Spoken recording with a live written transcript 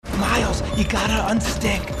You gotta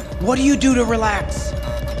unstick. What do you do to relax?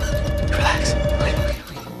 Relax.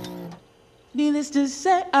 Needless to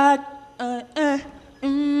say, oh,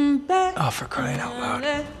 for crying out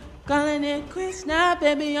loud. Calling it quits now,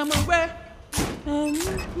 baby, I'm aware.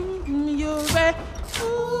 You're right.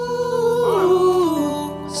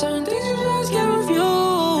 Ooh, certain things you just can't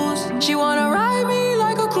refuse. She wanna ride me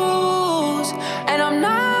like a cruise, and I'm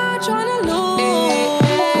not trying to lose.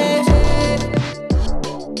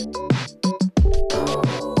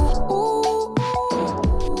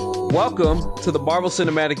 Welcome to the Marvel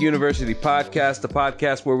Cinematic University podcast, the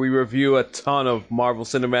podcast where we review a ton of Marvel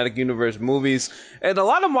Cinematic Universe movies and a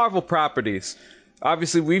lot of Marvel properties.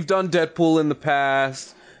 Obviously, we've done Deadpool in the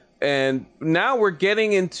past, and now we're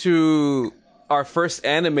getting into our first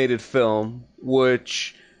animated film,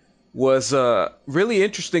 which was really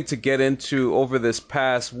interesting to get into over this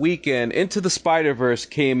past weekend. Into the Spider-Verse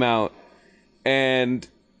came out, and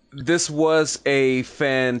this was a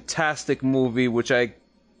fantastic movie, which I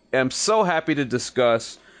am so happy to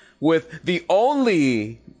discuss with the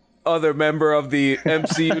only other member of the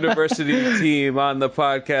MC University team on the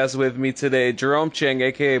podcast with me today, Jerome Cheng,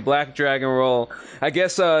 aka Black Dragon Roll. I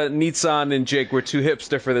guess Nitsan and Jake were too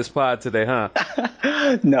hipster for this pod today, huh?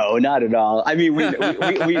 No, not at all. I mean,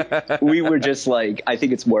 we were just like, I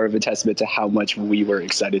think it's more of a testament to how much we were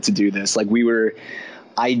excited to do this. Like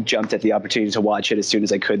I jumped at the opportunity to watch it as soon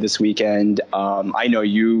as I could this weekend. I know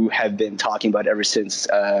you have been talking about it ever since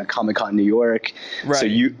Comic-Con New York. Right. So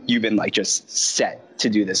you've been like just set to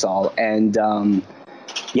do this all. And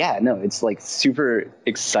it's like super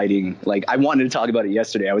exciting. Like I wanted to talk about it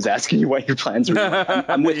yesterday. I was asking you what your plans were.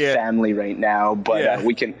 I'm with family right now, but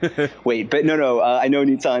we can wait. But no. I know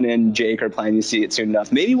Nitsan and Jake are planning to see it soon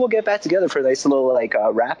enough. Maybe we'll get back together for a nice little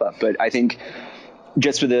wrap up. But I think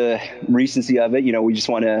just for the recency of it, we just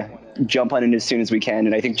want to jump on it as soon as we can.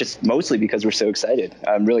 And I think just mostly because we're so excited.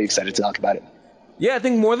 I'm really excited to talk about it. Yeah, I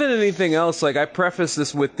think more than anything else, like I preface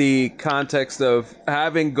this with the context of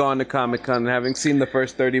having gone to Comic-Con and having seen the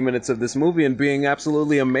first 30 minutes of this movie and being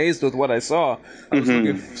absolutely amazed with what I saw. I was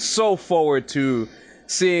looking so forward to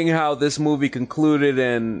seeing how this movie concluded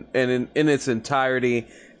and in its entirety.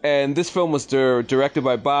 And this film was directed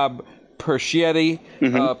by Bob Persichetti,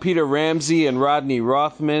 Peter Ramsey, and Rodney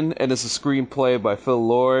Rothman, and it's a screenplay by Phil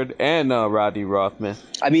Lord and Rodney Rothman.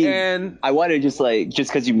 I mean, I want to just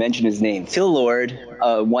because you mentioned his name, Phil Lord,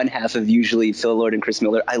 one half of usually Phil Lord and Chris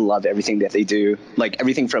Miller. I love everything that they do, like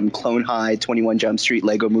everything from Clone High, 21 Jump Street,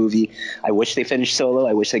 Lego Movie. I wish they finished Solo.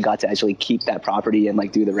 I wish they got to actually keep that property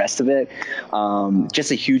and do the rest of it.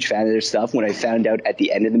 Just a huge fan of their stuff. When I found out at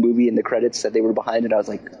the end of the movie in the credits that they were behind it, I was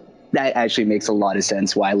like, that actually makes a lot of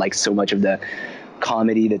sense why I like so much of the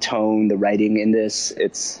comedy, the tone, the writing in this.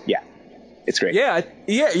 It's great. Yeah.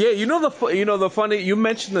 The funny, you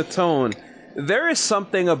mentioned the tone. There is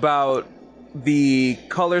something about the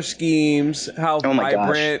color schemes, how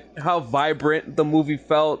vibrant the movie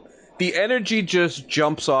felt. The energy just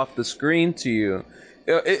jumps off the screen to you.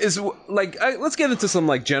 Let's get into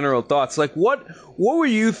some general thoughts. What were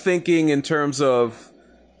you thinking in terms of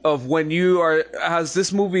when as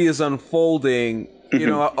this movie is unfolding,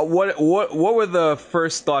 what were the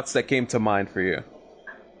first thoughts that came to mind for you?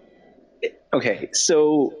 Okay,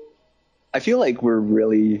 so I feel like we're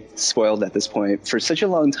really spoiled at this point for such a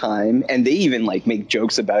long time, and they even make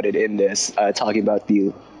jokes about it in this, talking about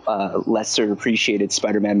the lesser appreciated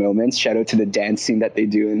Spider-Man moments. Shout out to the dance scene that they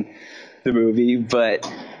do in the movie.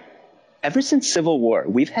 But ever since Civil War,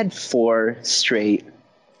 we've had 4 straight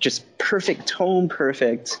just perfect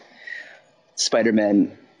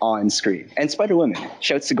Spider-Man on screen, and Spider-Woman.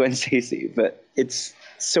 Shouts to Gwen Stacy, but it's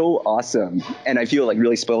so awesome, and I feel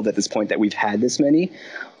really spoiled at this point that we've had this many.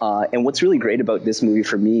 And what's really great about this movie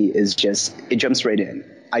for me is just it jumps right in.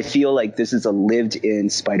 I feel like this is a lived-in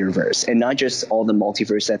Spider-Verse, and not just all the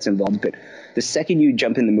multiverse that's involved, but the second you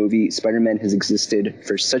jump in the movie, Spider-Man has existed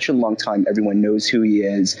for such a long time. Everyone knows who he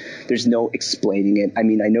is. There's no explaining it. I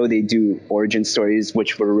mean, I know they do origin stories,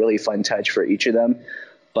 which were a really fun touch for each of them,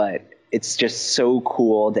 but it's just so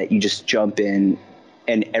cool that you just jump in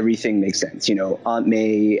and everything makes sense. Aunt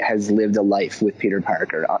May has lived a life with Peter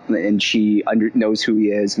Parker, and she knows who he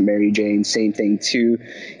is. Mary Jane, same thing too.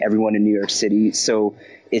 Everyone in New York City. So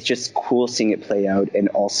it's just cool seeing it play out, and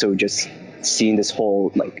also just seeing this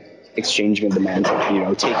whole exchanging of the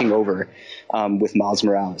mantle, taking over with Miles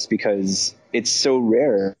Morales, because it's so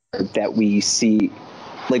rare that we see,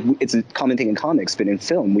 it's a common thing in comics, but in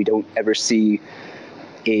film we don't ever see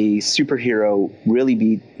a superhero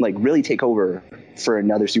really take over for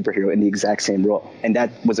another superhero in the exact same role, and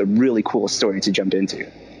that was a really cool story to jump into.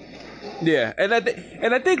 Yeah, and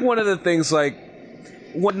I think one of the things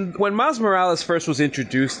when Miles Morales first was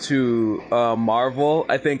introduced to Marvel,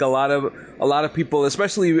 I think a lot of people,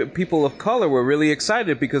 especially people of color, were really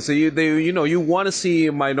excited because they you want to see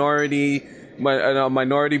a minority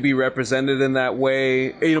be represented in that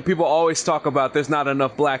way. People always talk about there's not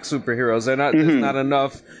enough black superheroes. There's not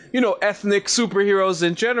enough ethnic superheroes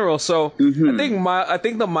in general. So I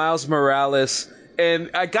think the Miles Morales.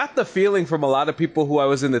 And I got the feeling from a lot of people who I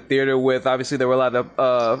was in the theater with. Obviously, there were a lot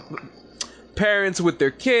of parents with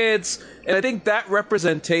their kids, and I think that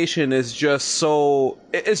representation is just so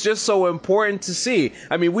important to see.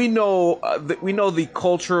 I mean, we know the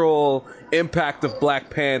cultural impact of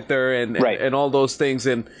Black Panther and all those things,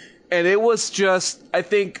 and it was just, I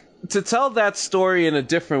think, to tell that story in a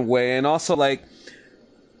different way, and also like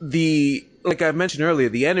I mentioned earlier,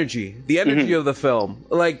 the energy of the film,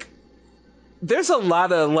 like. There's a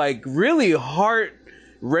lot of like really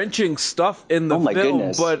heart-wrenching stuff in the film,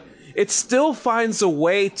 goodness. But it still finds a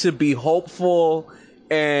way to be hopeful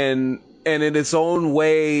and in its own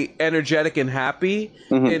way energetic and happy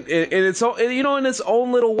in its own, in its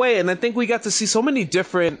own little way. And I think we got to see so many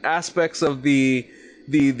different aspects of the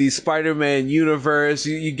Spider-Man universe.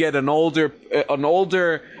 You get an older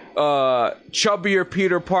chubbier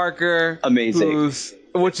Peter Parker, amazing,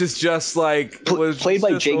 which is just like played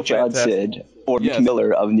by Jake Johnson or Nick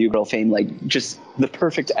Miller of New Girl fame, like just the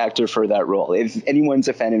perfect actor for that role. If anyone's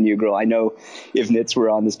a fan of New Girl, I know if Nitz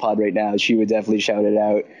were on this pod right now, she would definitely shout it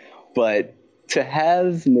out. But to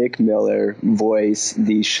have Nick Miller voice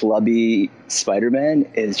the schlubby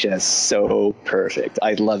Spider-Man is just so perfect.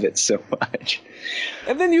 I love it so much.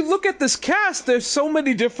 And then you look at this cast. There's so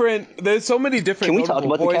many different. Can we talk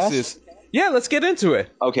about voices. The cast? Yeah, let's get into it.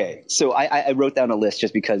 Okay, so I wrote down a list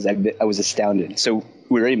just because I was astounded. So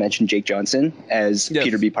we already mentioned Jake Johnson as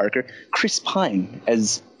Peter B. Parker, Chris Pine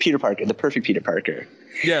as Peter Parker, the perfect Peter Parker.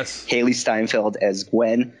 Yes. Haley Steinfeld as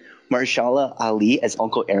Gwen, Mahershala Ali as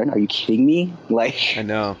Uncle Aaron. Are you kidding me? Like, I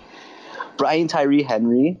know. Brian Tyree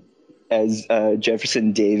Henry as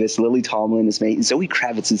Jefferson Davis, Lily Tomlin as May, Zoe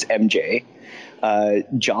Kravitz as MJ,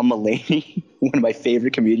 John Mulaney, one of my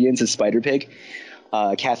favorite comedians, as Spider-Pig.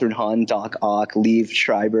 Catherine Hahn, Doc Ock, Liev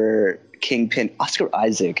Schreiber, Kingpin, Oscar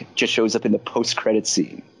Isaac just shows up in the post-credit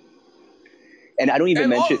scene. And I don't even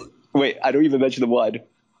mention the one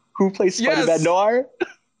who plays Spider-Man Noir.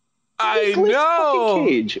 I know.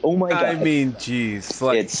 Cage. Oh my god. I mean, jeez,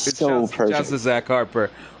 like it's so perfect. Just Zach Harper.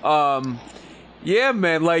 Yeah,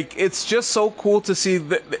 man, like it's just so cool to see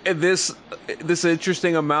this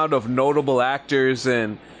interesting amount of notable actors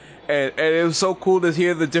and it was so cool to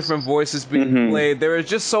hear the different voices being played. There are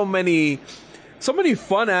just so many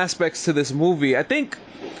fun aspects to this movie. I think.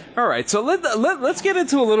 All right, so let's get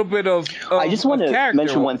into a little bit of I just want to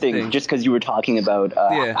mention one thing, just because you were talking about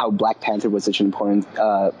how Black Panther was such an important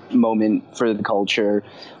moment for the culture,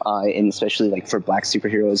 and especially like for Black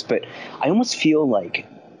superheroes. But I almost feel like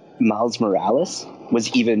Miles Morales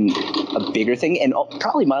was even a bigger thing, and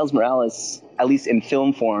probably Miles Morales, at least in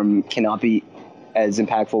film form, cannot be as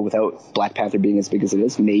impactful without Black Panther being as big as it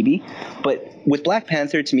is, maybe. But with Black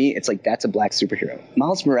Panther, to me, it's like that's a Black superhero.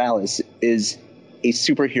 Miles Morales is a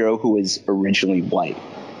superhero who is originally white.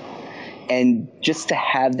 And just to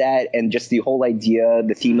have that, and just the whole idea,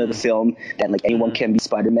 the theme of the film, that like anyone can be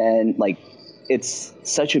Spider-Man, like it's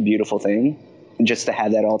such a beautiful thing just to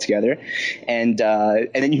have that all together. And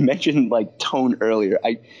then you mentioned like tone earlier.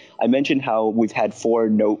 I mentioned how we've had 4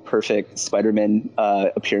 note perfect Spider-Man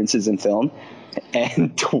appearances in film,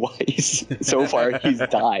 and twice so far he's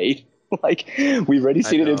died. Like, we've already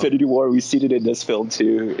seen it in Infinity War. We've seen it in this film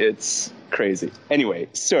too. It's crazy. Anyway,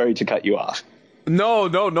 sorry to cut you off. No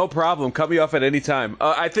problem. Cut me off at any time.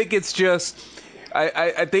 I think it's just,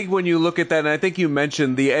 I think when you look at that, and I think you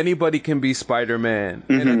mentioned the anybody can be Spider-Man,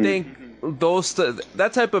 and I think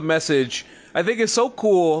that type of message, I think is so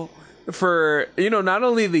cool for, not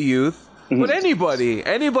only the youth, but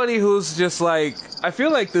anybody who's just like, I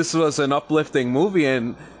feel like this was an uplifting movie,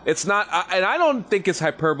 and it's not, and I don't think it's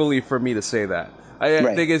hyperbole for me to say that.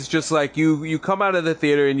 I think it's just like you come out of the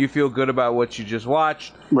theater and you feel good about what you just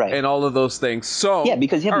watched, and all of those things. So yeah,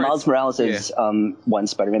 because you have Miles Morales as one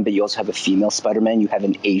Spider-Man, but you also have a female Spider-Man. You have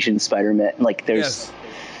an Asian Spider-Man. Like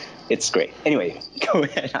it's great. Anyway, go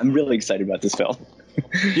ahead. I'm really excited about this film.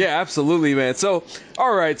 Yeah, absolutely, man. So,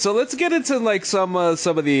 all right, so let's get into like some of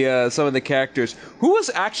the characters. Who was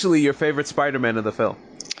actually your favorite Spider-Man of the film?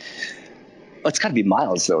 Well, it's got to be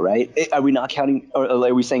Miles, though, right? Are we not counting, or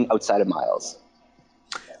are we saying outside of Miles?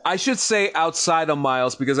 I should say outside of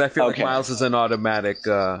Miles because I feel like Miles is an automatic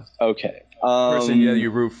person you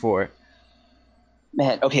root for.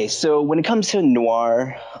 Man, okay, so when it comes to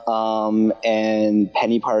Noir, and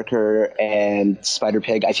Penny Parker and Spider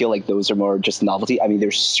Pig, I feel like those are more just novelty. I mean,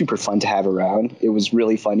 they're super fun to have around. It was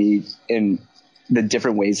really funny in the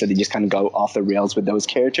different ways that they just kind of go off the rails with those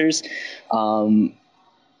characters. Um,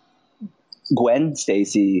 Gwen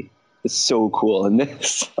Stacy is so cool in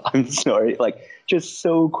this. I'm sorry, like just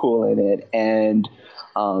so cool in it, and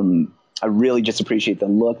I really just appreciate the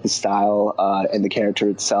look, the style, and the character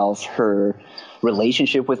itself. Her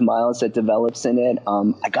relationship with Miles that develops in it.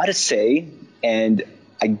 I gotta say, and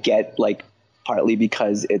I get like partly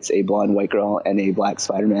because it's a blonde white girl and a black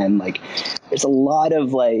Spider-Man. Like, there's a lot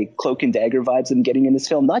of like Cloak and Dagger vibes I'm getting in this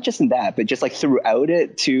film. Not just in that, but just like throughout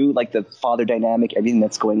it too. Like the father dynamic, everything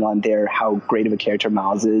that's going on there. How great of a character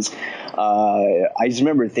Miles is. I just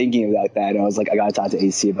remember thinking about that, and I was like, I gotta talk to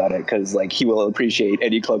AC about it because like he will appreciate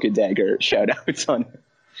any Cloak and Dagger shout outs on it.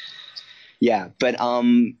 Yeah, but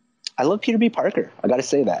I love Peter B. Parker. I got to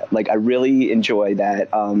say that. Like, I really enjoy that.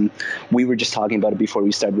 We were just talking about it before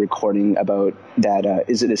we started recording about that.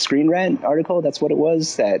 Is it a Screen Rant article? That's what it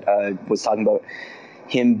was. That was talking about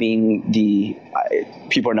him being the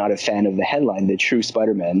people are not a fan of the headline, the true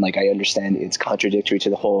Spider-Man. Like, I understand it's contradictory to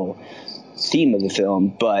the whole theme of the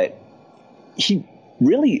film, but he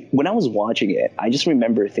really, when I was watching it, I just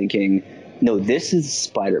remember thinking, no, this is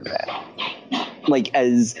Spider-Man. Like,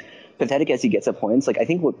 as pathetic as he gets at points, like I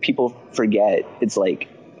think what people forget, it's like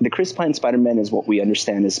the Chris Pine Spider-Man is what we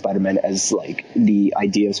understand as Spider-Man, as like the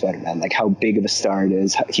idea of Spider-Man, like how big of a star it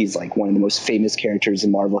is. He's like one of the most famous characters in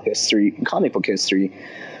Marvel history, comic book history,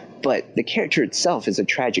 but the character itself is a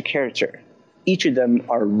tragic character. Each of them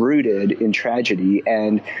are rooted in tragedy,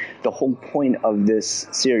 and the whole point of this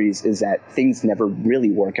series is that things never really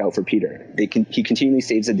work out for Peter. He continually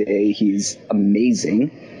saves the day. He's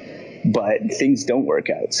amazing, but things don't work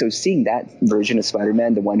out. So seeing that version of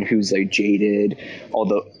Spider-Man, the one who's like jaded,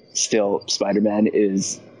 although still Spider-Man,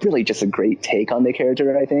 is really just a great take on the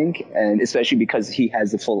character, I think. And especially because he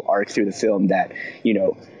has the full arc through the film that, you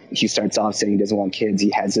know, he starts off saying he doesn't want kids. He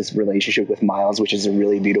has this relationship with Miles, which is a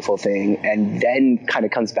really beautiful thing. And then kind of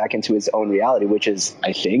comes back into his own reality, which is,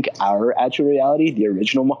 I think, our actual reality, the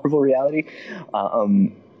original Marvel reality.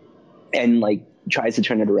 And like tries to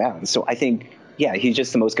turn it around. So I think, yeah, he's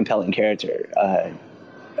just the most compelling character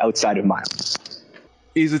outside of Miles.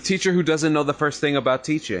 He's a teacher who doesn't know the first thing about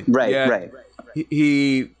teaching. Right, yeah, right.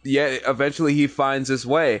 Eventually he finds his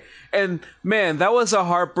way. And man, that was a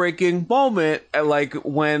heartbreaking moment. Like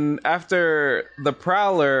when after the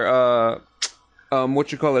Prowler,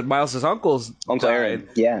 Miles' Uncle died. Aaron,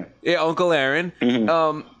 yeah, Uncle Aaron.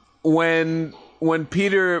 Mm-hmm. When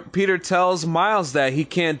Peter tells Miles that he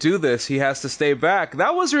can't do this, he has to stay back.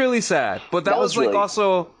 That was really sad. But that was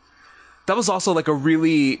also like a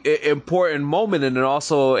really important moment, and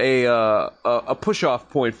also a push off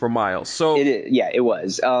point for Miles. So it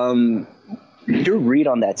was. Your read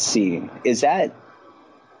on that scene is that?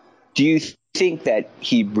 Do you think that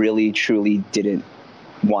he really truly didn't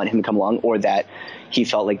want him to come along, or that he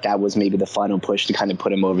felt like that was maybe the final push to kind of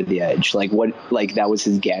put him over the edge? Like that was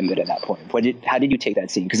his gambit at that point. How did you take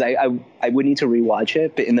that scene? Because I would need to rewatch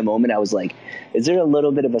it, but in the moment I was like, is there a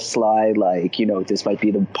little bit of a slide, like, you know, this might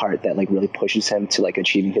be the part that like really pushes him to like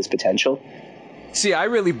achieving his potential? See, I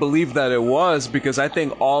really believe that it was, because I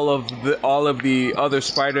think all of the other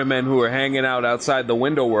Spider-Men who were hanging out outside the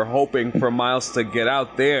window were hoping for Miles to get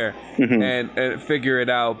out there and figure it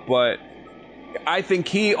out. But I think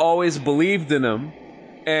he always believed in him,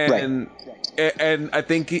 and I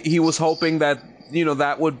think he was hoping that, you know,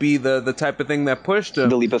 that would be the type of thing that pushed him.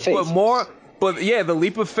 The leap of faith. The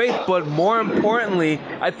leap of faith. But more importantly,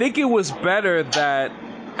 I think it was better that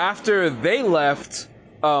after they left,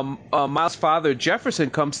 Miles' father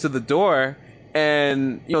Jefferson comes to the door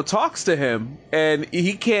and, you know, talks to him, and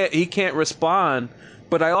he can't respond.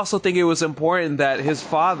 But I also think it was important that his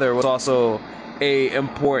father was also a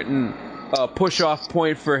important push-off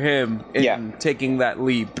point for him in taking that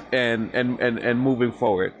leap and moving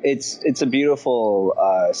forward. It's a beautiful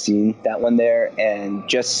scene, that one there, and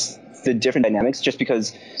just the different dynamics. Just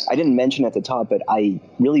because I didn't mention at the top, but I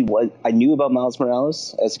knew about Miles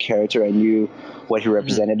Morales as a character. I knew what he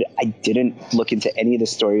represented. I didn't look into any of the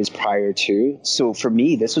stories prior to. So for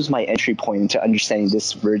me, this was my entry point into understanding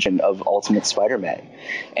this version of Ultimate Spider-Man,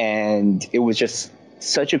 and it was just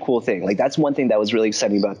such a cool thing. Like, that's one thing that was really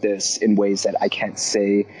exciting about this in ways that I can't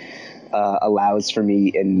say allows for me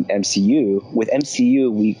in MCU. With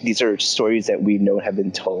MCU, these are stories that we know have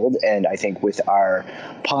been told, and I think with our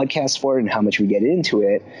podcast for it and how much we get into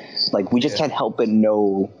it, like, we just can't help but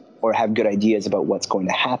know or have good ideas about what's going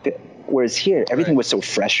to happen. Whereas here, everything Right. was so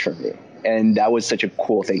fresh for me. And that was such a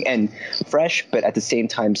cool thing. And fresh, but at the same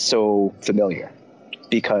time, so familiar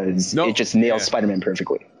because No, it just nails yeah. Spider-Man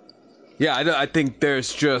perfectly. Yeah, I think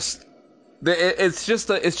there's just it's just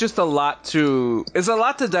a lot to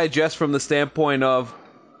digest from the standpoint of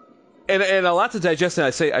and a lot to digest, and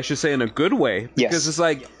I should say in a good way, because Yes. it's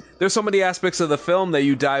like there's so many aspects of the film that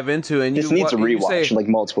you dive into and This you needs a you rewatch, say, like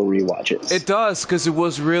multiple rewatches. it does, because it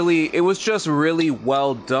was just really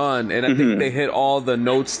well done, and I think they hit all the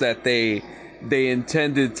notes that they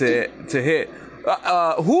intended to hit.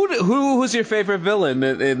 Who's your favorite villain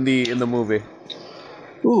in the movie?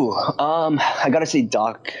 Ooh, I gotta say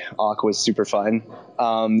Doc Ock was super fun.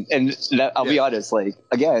 And that, I'll be honest, like,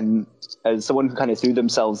 again, as someone who kind of threw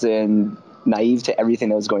themselves in naive to everything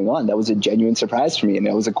that was going on, that was a genuine surprise for me, and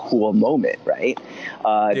that was a cool moment, right?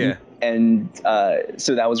 Yeah. And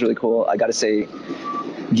so that was really cool. I gotta say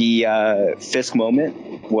the Fisk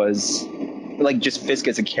moment was, like, just Fisk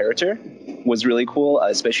as a character was really cool,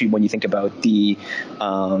 especially when you think about the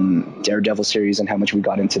Daredevil series and how much we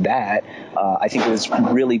got into that. I think it was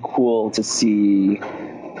really cool to see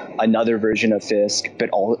another version of Fisk, but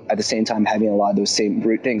all at the same time having a lot of those same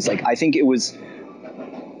brute things. Like, I think it was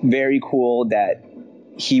very cool that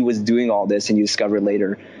he was doing all this, and you discover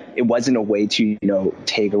later it wasn't a way to,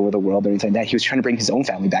 take over the world or anything like that. He was trying to bring his own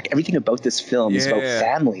family back. Everything about this film is about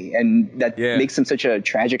family, and that makes him such a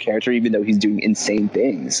tragic character, even though he's doing insane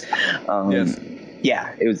things. Yes.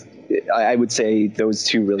 Yeah, it was. I would say those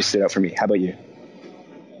two really stood out for me. How about you?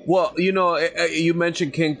 Well, you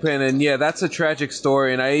mentioned Kingpin, and yeah, that's a tragic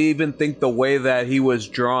story, and I even think the way that he was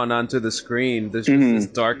drawn onto the screen, there's just this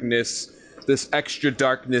darkness, this extra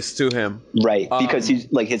darkness to him. Right, because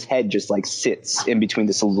he's like, his head just like sits in between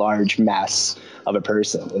this large mass of a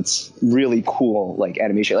person. It's really cool, like,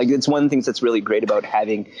 animation. Like, it's one of the things that's really great about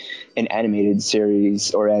having an animated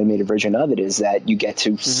series or animated version of it, is that you get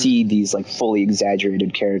to see these, like, fully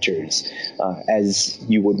exaggerated characters as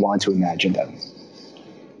you would want to imagine them.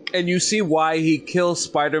 And you see why he kills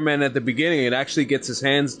Spider-Man at the beginning and actually gets his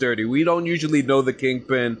hands dirty. We don't usually know the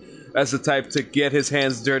Kingpin as the type to get his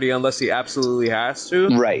hands dirty unless he absolutely has to.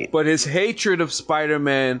 Right. But his hatred of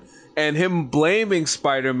Spider-Man and him blaming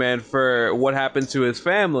Spider-Man for what happened to his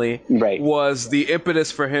family was the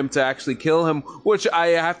impetus for him to actually kill him, which I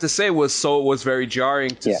have to say was very jarring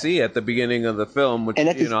to see at the beginning of the film. Which,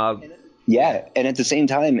 yeah, and at the same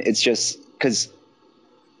time, it's just because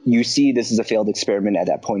you see this is a failed experiment at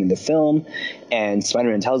that point in the film, and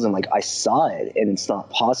Spider-Man tells him, like, I saw it and it's not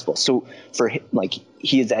possible. So for him, like,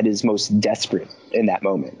 he is at his most desperate in that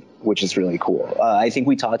moment, which is really cool. I think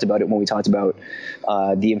we talked about it when we talked about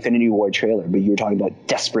the Infinity War trailer, but you were talking about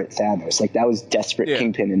desperate Thanos. Like, that was desperate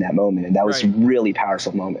Kingpin in that moment, and that was a really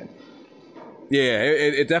powerful moment. Yeah,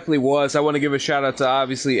 it definitely was. I want to give a shout out to,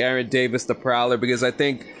 obviously, Aaron Davis, the Prowler, because I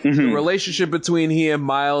think the relationship between he and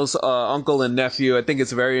Miles, uncle and nephew, I think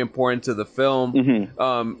it's very important to the film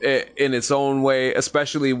in its own way,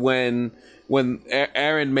 especially when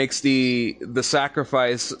Aaron makes the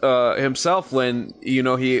sacrifice himself when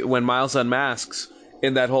Miles unmasks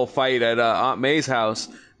in that whole fight at Aunt May's house,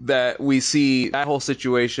 that we see that whole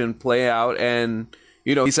situation play out, and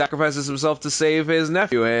he sacrifices himself to save his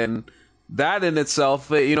nephew, and that in itself,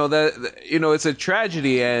 it's a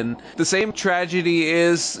tragedy. And the same tragedy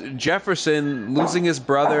is Jefferson losing his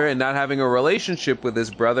brother and not having a relationship with his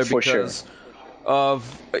brother because of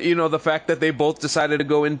the fact that they both decided to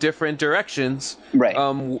go in different directions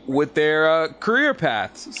with their career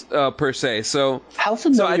paths per se. So how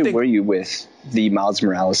familiar were you with the Miles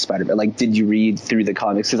Morales Spider-Man? Like, did you read through the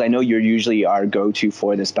comics? Because I know you're usually our go-to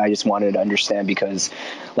for this, but I just wanted to understand because,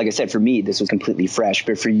 like I said, for me this was completely fresh,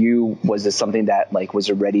 but for you, was this something that, like,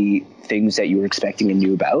 was already things that you were expecting and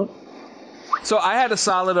knew about? So I had a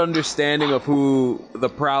solid understanding of who the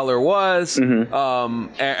Prowler was,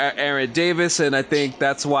 Aaron Davis, and I think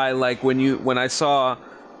that's why, like, when I saw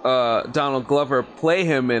Donald Glover play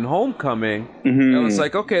him in Homecoming, I was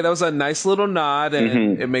like, okay, that was a nice little nod,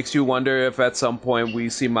 and it makes you wonder if at some point we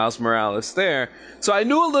see Miles Morales there. So I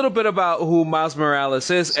knew a little bit about who Miles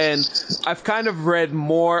Morales is, and I've kind of read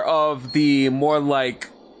more of the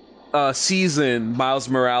season Miles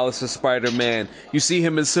Morales as Spider-Man. You see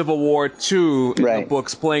him in Civil War 2 in the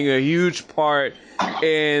books playing a huge part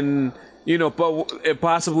in but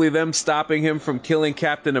possibly them stopping him from killing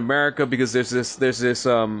Captain America, because there's this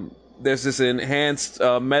enhanced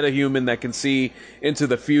metahuman that can see into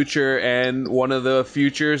the future, and one of the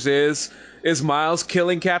futures is Miles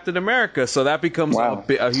killing Captain America. So that becomes a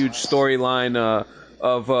huge storyline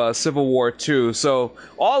of Civil War 2. So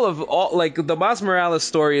all like the Miles Morales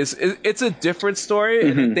story it's a different story,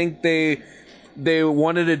 and I think they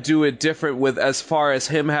wanted to do it different with as far as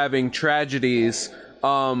him having tragedies,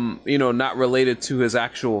 not related to his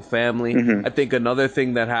actual family. I think another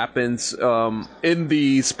thing that happens in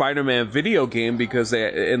the Spider-Man video game, because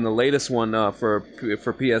in the latest one for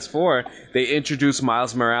PS4, they introduced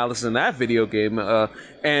Miles Morales in that video game,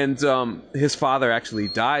 and his father actually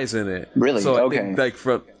dies in it. Really? So I Okay.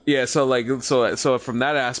 think, so from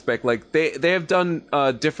that aspect, like they have done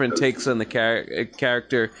different takes on the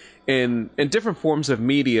character in different forms of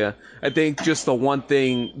media. I think just the one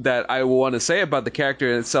thing that I want to say about the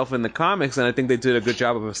character itself in the comics, and I think they did a good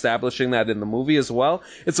job of establishing that in the movie as well,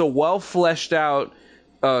 it's a well fleshed out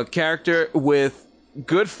character with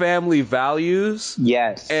good family values.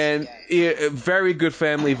 Yes. And very good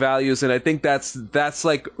family values, and I think that's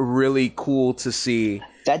like really cool to see.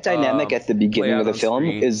 That dynamic at the beginning of the film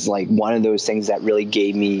is like one of those things that really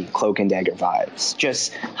gave me Cloak and Dagger vibes.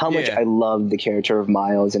 Just how much I love the character of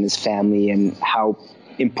Miles and his family, and how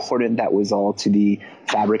important that was all to the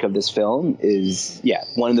fabric of this film is,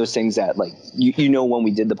 one of those things that, like, when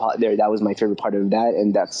we did the pot there, that was my favorite part of that,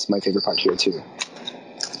 and that's my favorite part here too.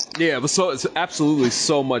 Yeah, but it's absolutely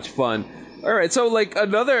so much fun. All right, so like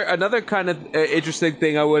another kind of interesting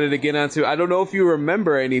thing I wanted to get onto. I don't know if you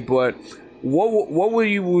remember any, but what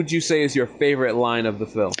would you say is your favorite line of the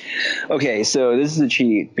film? Okay, so this is a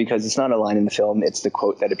cheat because it's not a line in the film. It's the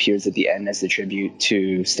quote that appears at the end as the tribute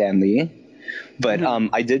to Stan Lee. But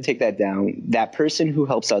I did take that down. That person who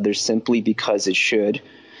helps others simply because it should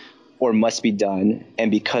or must be done, and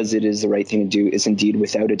because it is the right thing to do, is indeed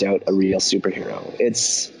without a doubt a real superhero.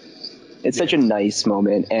 It's such a nice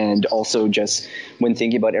moment, and also just when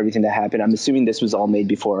thinking about everything that happened, I'm assuming this was all made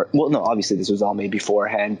before. Well, no, obviously this was all made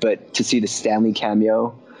beforehand, but to see the Stan Lee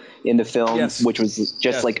cameo in the film, which was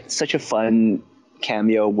just like such a fun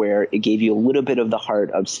cameo where it gave you a little bit of the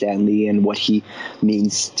heart of Stan Lee and what he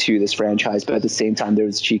means to this franchise, but at the same time there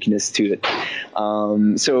was cheekiness to it.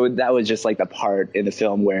 So that was just like the part in the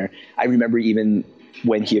film where I remember even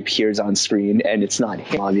when he appears on screen, and it's not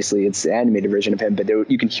him, obviously, it's the animated version of him, but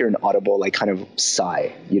you can hear an audible, like, kind of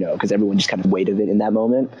sigh, because everyone just kind of waited it in that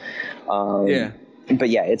moment. But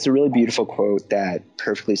yeah, it's a really beautiful quote that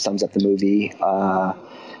perfectly sums up the movie.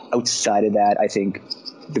 Outside of that, I think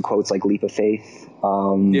the quotes like leap of faith,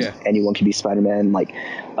 anyone can be Spider-Man, like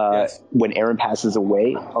when Aaron passes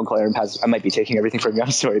away, Uncle Aaron passes, I might be taking everything from you,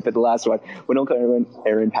 I'm sorry, but the last one, when Uncle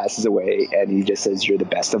Aaron passes away and he just says, "You're the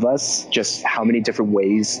best of us," just how many different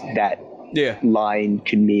ways that line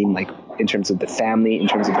could mean, like in terms of the family, in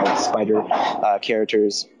terms of like Spider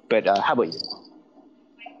characters. But how about you?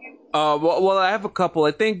 Well, I have a couple.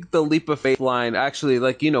 I think the leap of faith line, actually,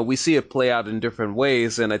 like, we see it play out in different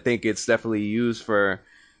ways, and I think it's definitely used for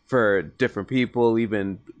different people,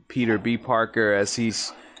 even Peter B. Parker, as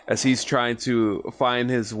he's trying to find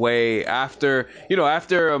his way after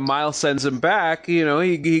Miles sends him back,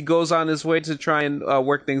 he goes on his way to try and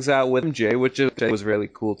work things out with MJ, which was really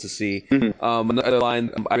cool to see. Another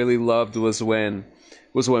line I really loved was when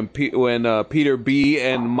Peter B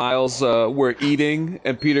and Miles were eating,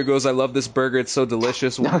 and Peter goes, "I love this burger. It's so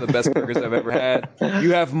delicious. One of the best burgers I've ever had.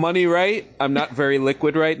 You have money, right? I'm not very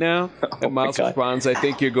liquid right now." And Miles responds, "I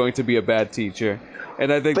think you're going to be a bad teacher."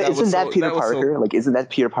 And I think isn't that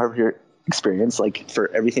Peter Parker experience? Like,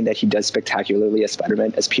 for everything that he does spectacularly as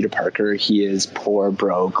Spider-Man, as Peter Parker, he is poor,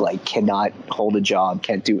 broke, like cannot hold a job,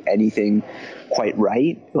 can't do anything quite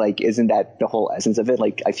right. Like, isn't that the whole essence of it?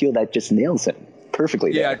 Like, I feel that just nails him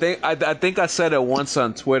perfectly. Yeah, I think I said it once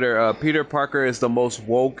on Twitter. Peter Parker is the most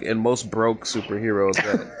woke and most broke superhero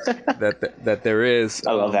that there is.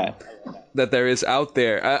 I love that. That there is out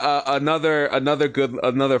there. Another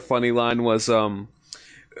funny line was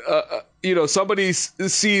somebody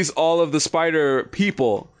sees all of the spider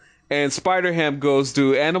people, and Spider-Ham goes,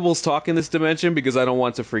 "Do animals talk in this dimension? Because I don't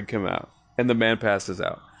want to freak him out." And the man passes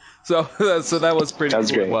out. So that was pretty cool.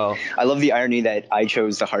 Great. Well, I love the irony that I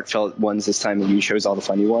chose the heartfelt ones this time and you chose all the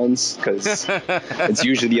funny ones, because it's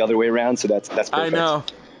usually the other way around. So that's perfect. I know.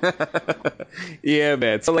 Yeah,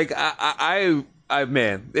 man. So like I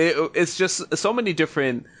man, it's just so many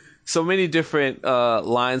different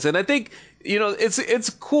lines, and I think it's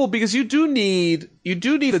cool because you do need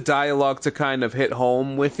the dialogue to kind of hit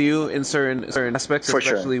home with you in certain aspects,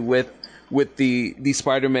 especially with the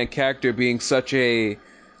Spider-Man character being such a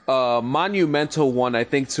monumental one, I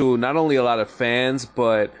think, to not only a lot of fans,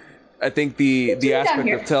 but I think the aspect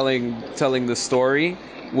of telling the story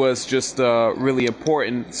was just really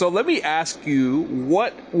important. So let me ask you,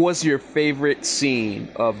 what was your favorite scene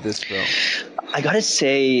of this film? I gotta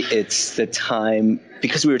say it's the time,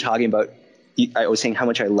 because we were talking about, I was saying how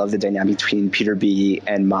much I love the dynamic between Peter B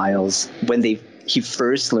and Miles when they he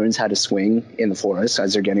first learns how to swing in the forest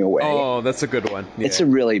as they're getting away. Oh, that's a good one. Yeah. It's a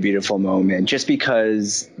really beautiful moment, just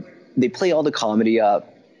because they play all the comedy up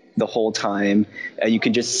the whole time. You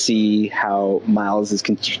can just see how Miles is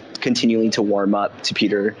continuing to warm up to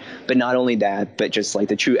Peter. But not only that, but just like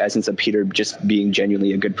the true essence of Peter just being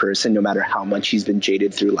genuinely a good person, no matter how much he's been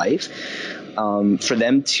jaded through life. For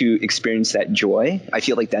them to experience that joy, I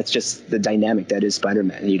feel like that's just the dynamic that is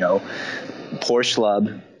Spider-Man. You know, poor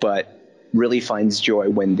schlub, but really finds joy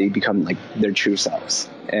when they become like their true selves,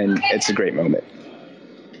 and it's a great moment.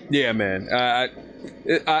 Yeah, man. I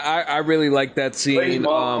really like that scene.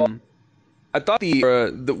 I thought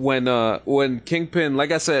when Kingpin,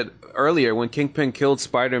 like I said earlier, when Kingpin killed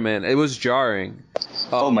Spider-Man, it was jarring.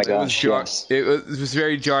 Oh my gosh, yes. It was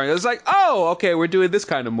very jarring. It was like, oh, okay, we're doing this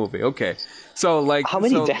kind of movie. Okay. So like, how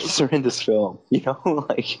many deaths are in this film? You know,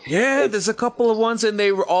 like, yeah, there's a couple of ones, and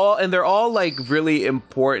they're all like really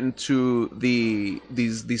important to the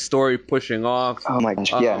story pushing off. Oh my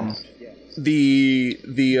gosh, yeah. The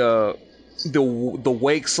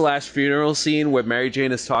wake / funeral scene where Mary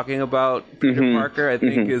Jane is talking about Peter Parker, I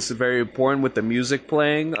think is very important with the music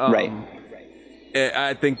playing. Right.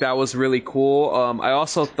 I think that was really cool. I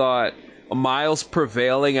also thought Miles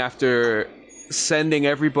prevailing after sending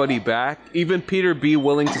everybody back, even Peter be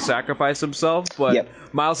willing to sacrifice himself, but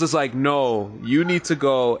Miles is like, no, you need to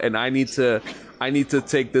go, and I need to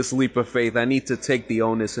take this leap of faith. I need to take the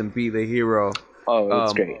onus and be the hero. Oh,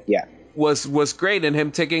 that's great. Yeah. Was great, and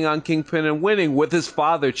him taking on Kingpin and winning with his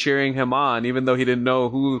father cheering him on, even though he didn't know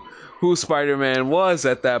who Spider-Man was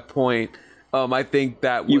at that point. I think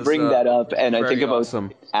that was, you bring that up, and I think about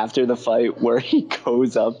awesome. After the fight where he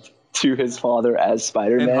goes up to his father as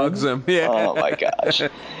Spider-Man and hugs him. Yeah. Oh my gosh.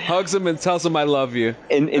 Hugs him and tells him I love you.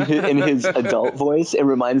 In his adult voice, it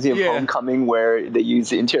reminds me of Homecoming, where they use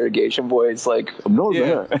the interrogation voice, like, I'm not a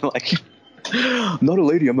man. And like, I'm not a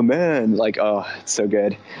lady, I'm a man. Like, oh, it's so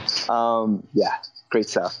good. Yeah, great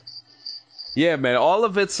stuff. Yeah, man. All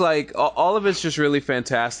of it's just really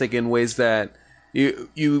fantastic in ways that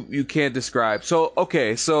you can't describe. So,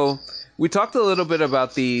 okay, so we talked a little bit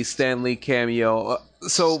about the Stan Lee cameo.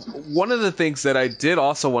 So one of the things that I did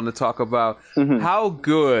also want to talk about, how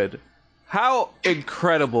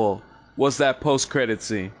incredible was that post-credit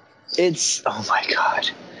scene? It's, oh my God.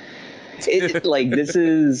 Like, this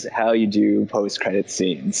is how you do post-credit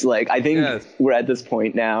scenes. Like, I think we're at this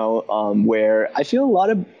point now where I feel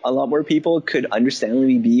a lot more people could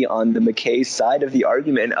understandably be on the McKay side of the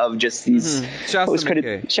argument of just these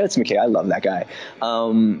post-credit. Shouts to McKay. I love that guy.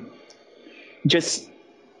 Just,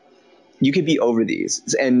 you could be over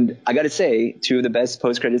these. And I got to say, two of the best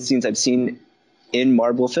post-credit scenes I've seen in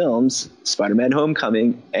Marvel films, Spider-Man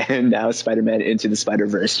Homecoming and now Spider-Man Into the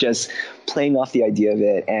Spider-Verse, just playing off the idea of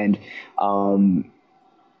it and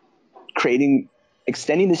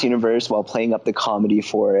extending this universe while playing up the comedy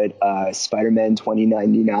for it. Spider-Man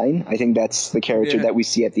 2099, I think that's the character that we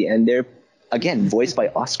see at the end there. Again, voiced by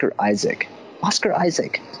Oscar Isaac. Oscar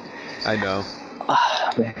Isaac. I know.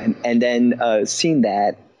 Man. And then seeing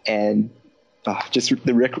that and just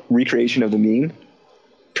the recreation of the meme.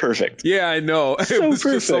 Perfect. Yeah, I know. So it was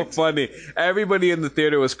perfect. Just so funny. Everybody in the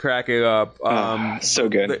theater was cracking up. So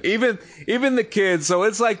good. Even the kids. So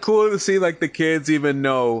it's like cool to see like the kids even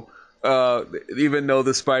know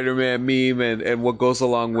the Spider-Man meme and what goes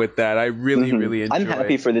along with that. I really really enjoy. I'm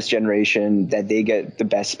happy for this generation that they get the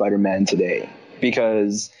best Spider-Man today,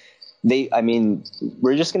 because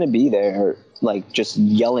we're just going to be there, like, just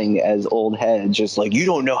yelling as old heads, just like, you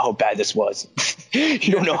don't know how bad this was.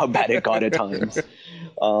 You don't know how bad it got at times.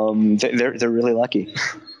 They're really lucky.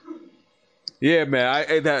 Yeah,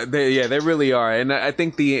 man. They really are. And I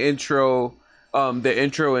think the intro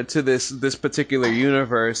into this particular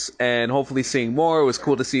universe, and hopefully seeing more. It was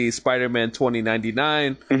cool to see Spider-Man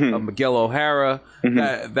 2099, Miguel O'Hara.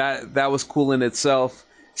 That was cool in itself.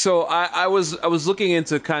 So I was looking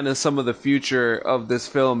into kind of some of the future of this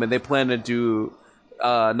film, and they plan to do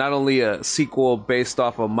not only a sequel based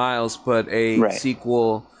off of Miles, but a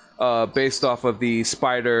sequel based off of the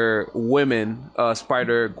Spider Women,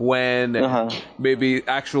 Spider Gwen, and maybe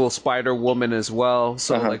actual Spider Woman as well.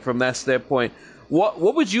 So like from that standpoint, what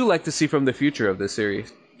would you like to see from the future of this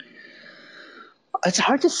series? It's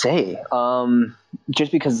hard to say,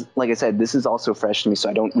 just because, like I said, this is also fresh to me, so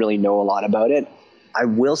I don't really know a lot about it. I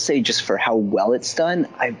will say, just for how well it's done,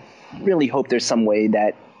 I really hope there's some way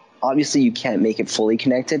that, obviously you can't make it fully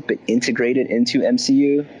connected, but integrate it into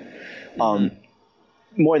MCU.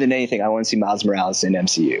 More than anything, I want to see Miles Morales in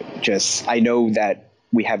MCU. I know that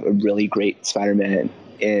we have a really great Spider-Man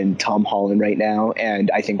in Tom Holland right now,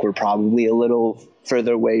 and I think we're probably a little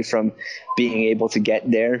further away from being able to get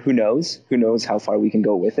there. Who knows how far we can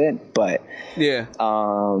go with it, but Yeah.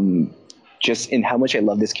 Just in how much I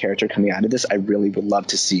love this character coming out of this, I really would love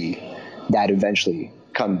to see that eventually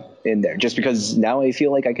come in there, just because now I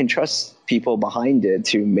feel like I can trust people behind it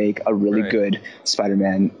to make a really good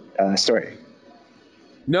Spider-Man story.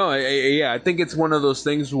 No, I think it's one of those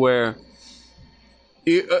things where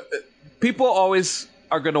people always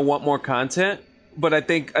are going to want more content, but I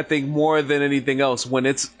think more than anything else, when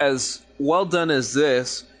it's as well done as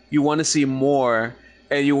this, you want to see more,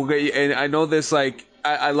 and you will get. And I know this, like,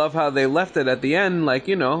 I love how they left it at the end, like,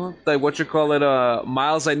 you know, like what you call it,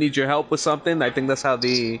 Miles, I need your help with something. I think that's how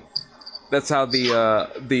the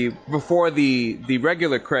before the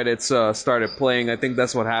regular credits started playing. I think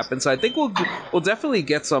that's what happened. So I think we'll definitely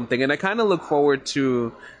get something, and I kind of look forward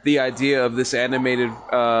to the idea of this animated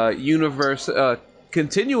universe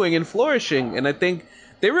continuing and flourishing. And I think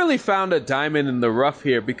they really found a diamond in the rough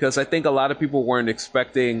here, because I think a lot of people weren't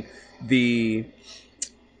expecting the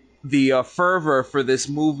fervor for this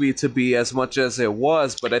movie to be as much as it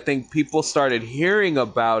was, but I think people started hearing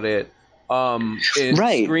about it in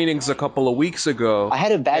screenings a couple of weeks ago. I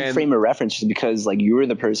had a bad frame of reference just because, like, you were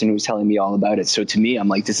the person who was telling me all about it. So to me, I'm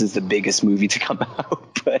like, this is the biggest movie to come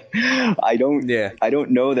out. But I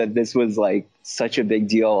don't know that this was like such a big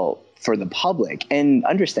deal for the public. And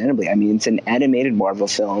understandably, I mean, it's an animated Marvel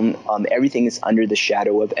film. Everything is under the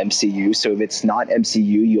shadow of MCU. So if it's not MCU,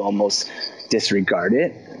 you almost disregard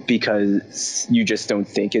it because you just don't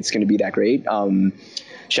think it's going to be that great.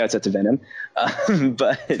 Shouts out to Venom.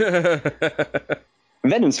 But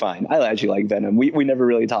Venom's fine. I actually like Venom. We never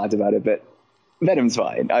really talked about it, but Venom's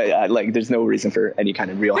fine. I like. There's no reason for any kind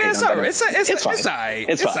of real hate on Venom. It's fine. It's fine.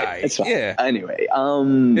 It's fine. Yeah. Anyway,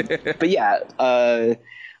 but yeah,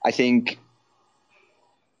 I think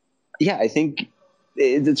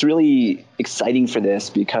it's really exciting for this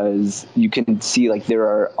because you can see, like, there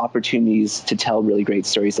are opportunities to tell really great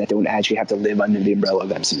stories that don't actually have to live under the umbrella of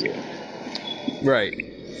MCU. Right.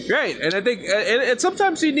 And I think, and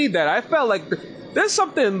sometimes you need that. I felt like there's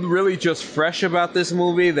something really just fresh about this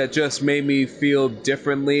movie that just made me feel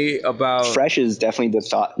differently about. Fresh is definitely the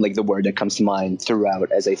thought, like the word that comes to mind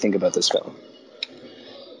throughout as I think about this film.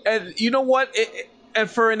 And you know what? And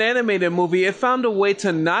for an animated movie, it found a way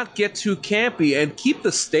to not get too campy and keep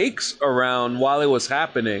the stakes around while it was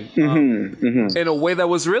happening in a way that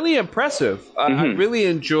was really impressive. I really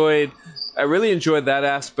enjoyed that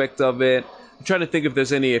aspect of it. I'm trying to think if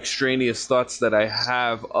there's any extraneous thoughts that I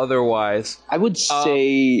have otherwise. I would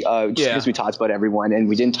say, just because we talked about everyone and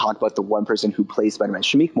we didn't talk about the one person who plays Spider-Man,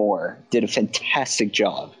 Shameik Moore did a fantastic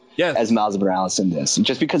job as Miles Morales in this.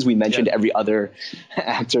 Just because we mentioned every other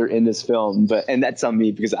actor in this film, and that's on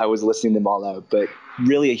me because I was listening them all out, but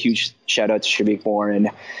really a huge shout out to Shameik Moore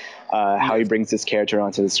and how he brings this character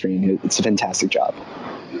onto the screen. It's a fantastic job.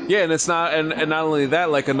 Yeah, and it's not, and not only that,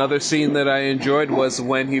 like another scene that I enjoyed was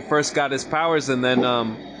when he first got his powers, and then,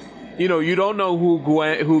 you know, you don't know who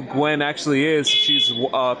Gwen actually is. She's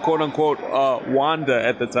quote unquote Wanda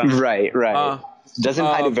at the time. Right. Doesn't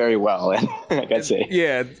hide it very well, like I say.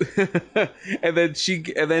 Yeah, and then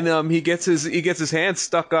he gets his hand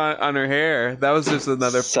stuck on her hair. That was just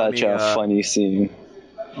another funny scene.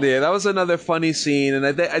 Yeah, that was another funny scene, and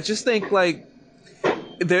I just think, like,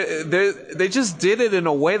 they just did it in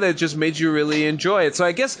a way that just made you really enjoy it. So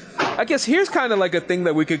I guess here's kind of like a thing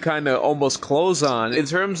that we could kind of almost close on in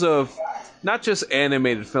terms of not just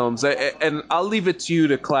animated films, and I'll leave it to you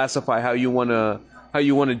to classify how you want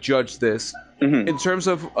to judge this. In terms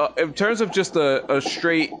of just a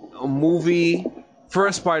straight movie for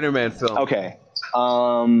a Spider-Man film. Okay,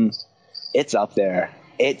 it's up there.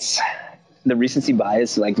 It's the recency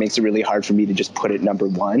bias makes it really hard for me to just put it number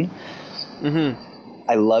one.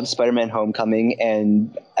 I love Spider-Man Homecoming,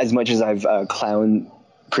 and as much as I've clowned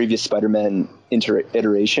previous Spider-Man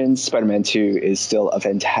iterations, Spider-Man 2 is still a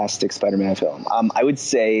fantastic Spider-Man film. I would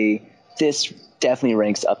say this definitely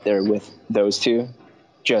ranks up there with those two.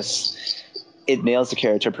 Just, it nails the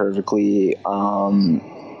character perfectly.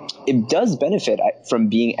 It does benefit from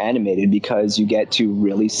being animated because you get to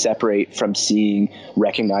really separate from seeing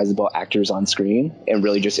recognizable actors on screen and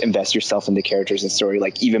really just invest yourself in the characters and story,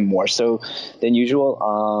 like even more so than usual.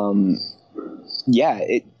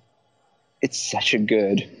 It's such a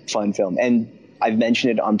good, fun film. And I've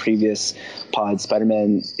mentioned it on previous pods,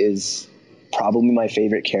 Spider-Man is probably my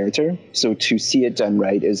favorite character. So to see it done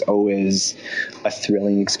right is always a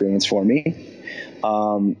thrilling experience for me.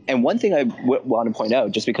 And one thing I want to point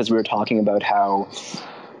out, just because we were talking about how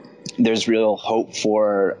there's real hope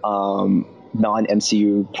for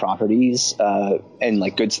non-MCU properties and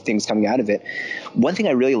like good things coming out of it. One thing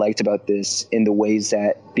I really liked about this, in the ways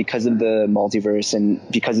that because of the multiverse and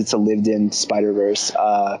because it's a lived-in Spider-Verse,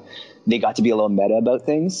 they got to be a little meta about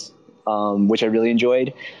things, which I really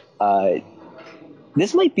enjoyed.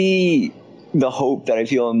 This might be the hope that I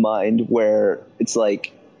feel in mind, where it's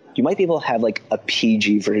like you might be able to have like a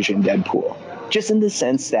PG version Deadpool, just in the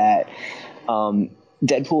sense that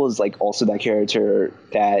Deadpool is like also that character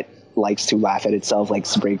that likes to laugh at itself,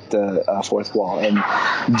 likes to break the fourth wall and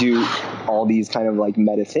do all these kind of like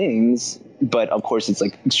meta things, but of course it's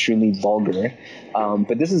like extremely vulgar.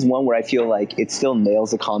 But this is one where I feel like it still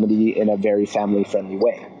nails the comedy in a very family friendly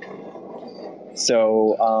way.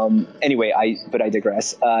 So anyway, I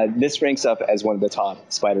digress. This ranks up as one of the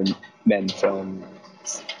top Spider-Man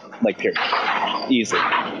films, like, period, easily.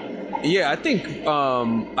 Yeah, I think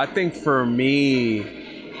for me,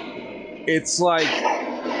 it's like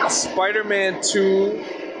Spider-Man 2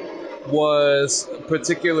 was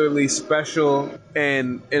particularly special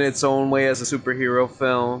in its own way as a superhero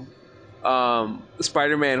film.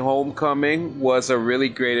 Spider-Man Homecoming was a really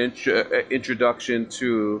great introduction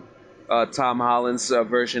to Tom Holland's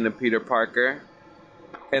version of Peter Parker.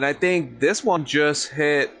 And I think this one just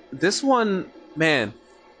hit... This one, man,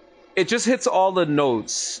 it just hits all the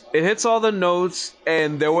notes. It hits all the notes,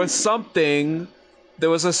 and there was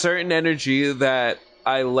a certain energy that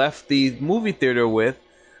I left the movie theater with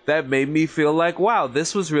that made me feel like, wow,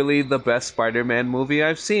 this was really the best Spider-Man movie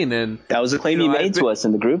I've seen. And that was a claim you made to us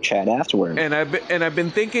in the group chat afterward. And I've been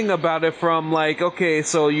thinking about it from like, okay,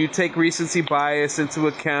 so you take recency bias into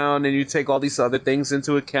account, and you take all these other things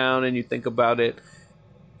into account, and you think about it.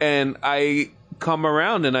 And I come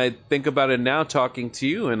around and I think about it now talking to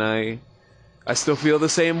you, and I still feel the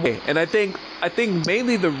same way. And I think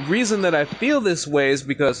mainly the reason that I feel this way is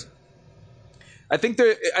because I think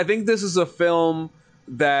this is a film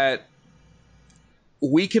that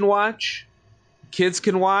we can watch, kids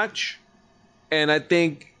can watch, and I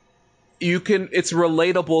think it's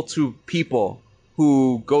relatable to people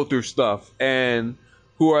who go through stuff and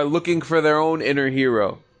who are looking for their own inner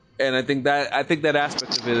hero. And I think that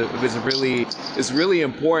aspect of it is really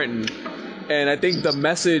important. And I think the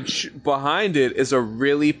message behind it is a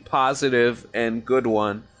really positive and good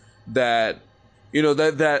one that, you know,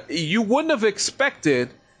 that you wouldn't have expected.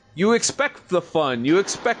 You expect the fun, you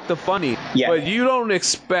expect the funny, but you don't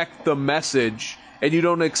expect the message, and you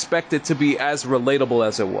don't expect it to be as relatable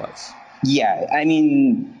as it was. Yeah, I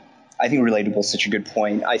mean, I think relatable is such a good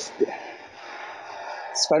point.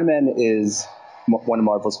 Spider-Man is one of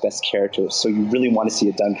Marvel's best characters, so you really want to see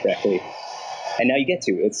it done correctly. And now you get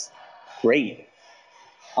to. It's great.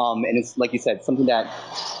 And it's, like you said, something that...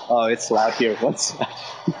 Oh, it's loud here. Once.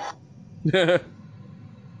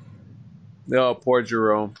 Oh, poor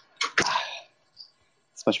Jerome.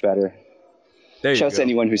 It's much better. Shouts to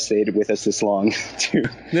anyone who stayed with us this long, too,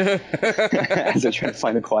 as I try to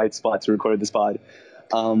find a quiet spot to record this pod.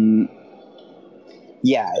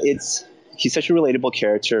 Yeah, he's such a relatable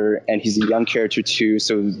character, and he's a young character too.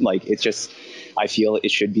 So, like, it's just, I feel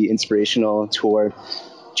it should be inspirational toward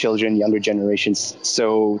children, younger generations.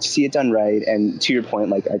 So to see it done right, and to your point,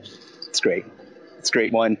 like, it's great. It's a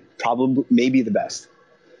great one. Probably, maybe the best.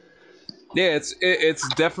 Yeah, it's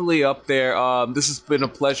definitely up there. This has been a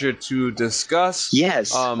pleasure to discuss.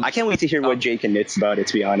 Yes, I can't wait to hear what Jake and Nitz about it,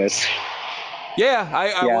 to be honest. Yeah,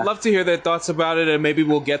 I would love to hear their thoughts about it, and maybe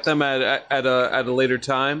we'll get them at a later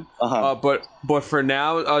time. But for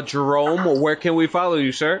now, Jerome, where can we follow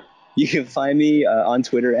you, sir? You can find me on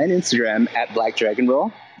Twitter and Instagram at Black Dragon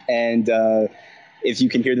Roll, and if you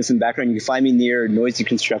can hear this in the background, you can find me near noisy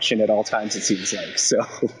construction at all times, it seems like. So,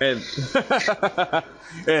 and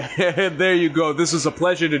there you go. This is a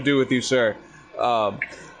pleasure to do with you, sir.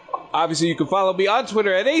 Obviously, you can follow me on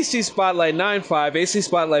Twitter at AC Spotlight95, AC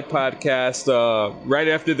Spotlight Podcast. Right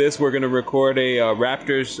after this, we're going to record a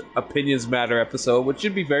Raptors Opinions Matter episode, which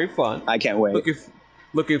should be very fun. I can't wait.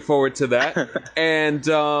 Looking forward to that. And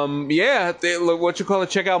check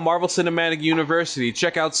out Marvel Cinematic University.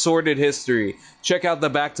 Check out Sordid History. Check out the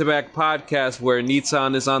Back-to-Back podcast where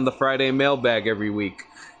Nitsan is on the Friday mailbag every week.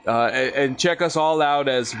 And check us all out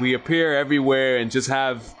as we appear everywhere and just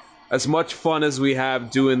have as much fun as we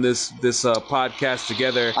have doing this podcast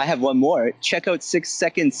together. I have one more. Check out 6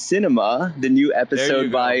 Second Cinema, the new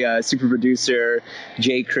episode by super producer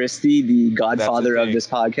Jay Christie, the godfather of this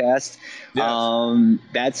podcast. Yes.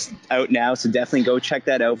 That's out now, so definitely go check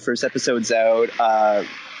that out. First episode's out.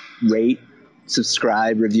 Rate,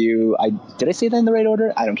 subscribe, review. Did I say that in the right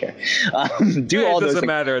order? I don't care. Do all those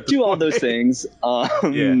things. Do all those things.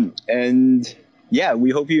 And yeah,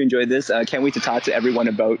 we hope you enjoyed this. Can't wait to talk to everyone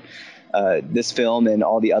about this film and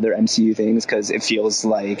all the other MCU things, because it feels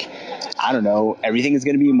like, I don't know, everything is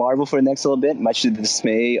going to be Marvel for the next little bit, much to the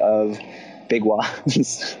dismay of Big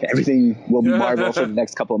Waz. Everything will be Marvel for the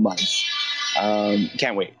next couple of months.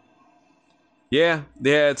 Can't wait. Yeah,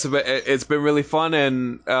 it's been really fun,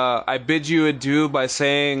 and I bid you adieu by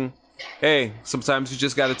saying, hey, sometimes you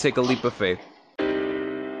just got to take a leap of faith.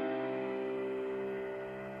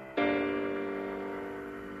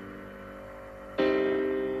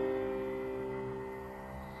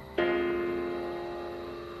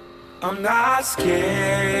 I'm not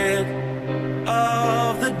scared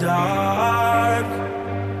of the dark.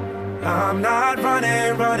 I'm not running.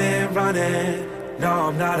 No,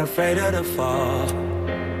 I'm not afraid of the fall.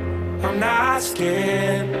 I'm not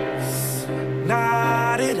scared,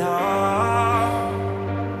 not at all.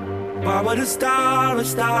 Why would a star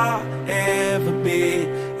ever be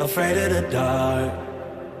afraid of the dark?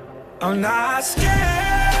 I'm not scared.